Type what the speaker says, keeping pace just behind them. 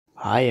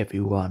Hi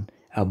everyone,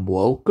 and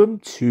welcome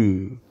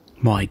to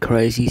my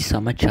crazy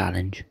summer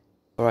challenge.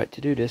 Alright,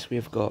 to do this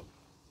we've got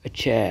a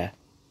chair.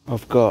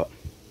 I've got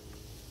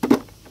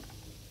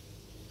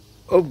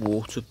a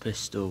water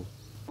pistol.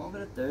 What I'm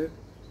going to do,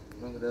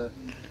 I'm going to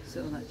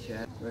sit on that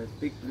chair, wear a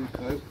big blue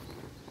coat,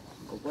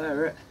 I'll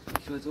wear it,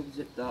 make sure it's all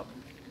zipped up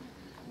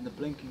in the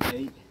blinking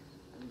heat,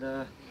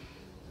 and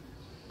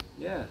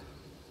yeah,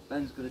 my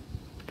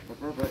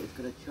brother is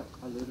going to chuck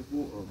a load of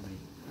water on me.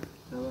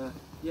 So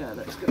yeah,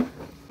 let's go.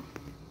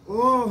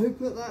 Oh, who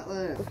put that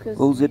there?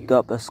 All zipped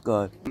up, let's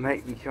go.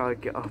 Make me try to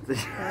get off the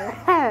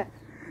chair.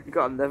 You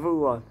got a level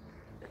 1.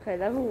 Okay,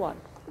 level 1.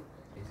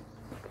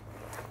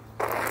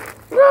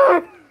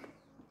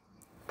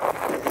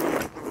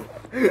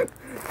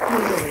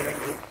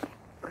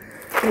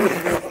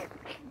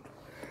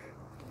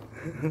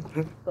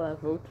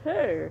 Level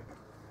 2.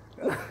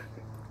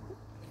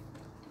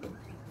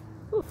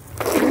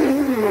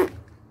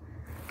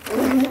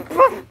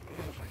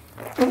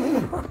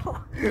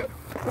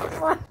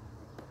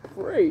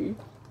 3.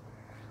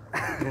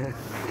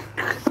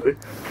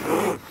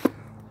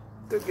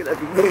 Don't get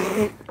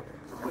everything.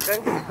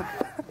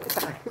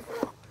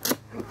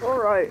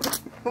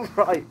 Alright,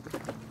 alright.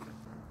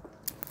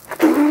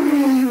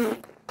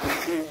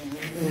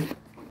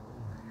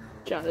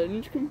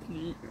 Challenge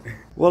complete.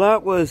 Well,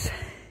 that was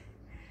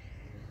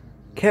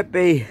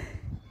Kepi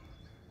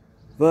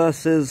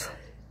versus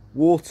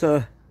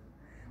water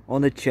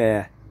on a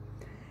chair.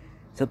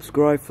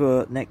 Subscribe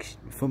for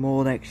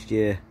more next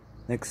year,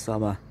 next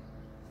summer.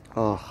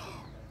 Oh,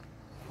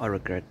 I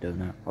regret doing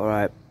that.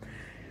 Alright,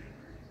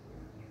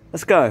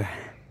 let's go.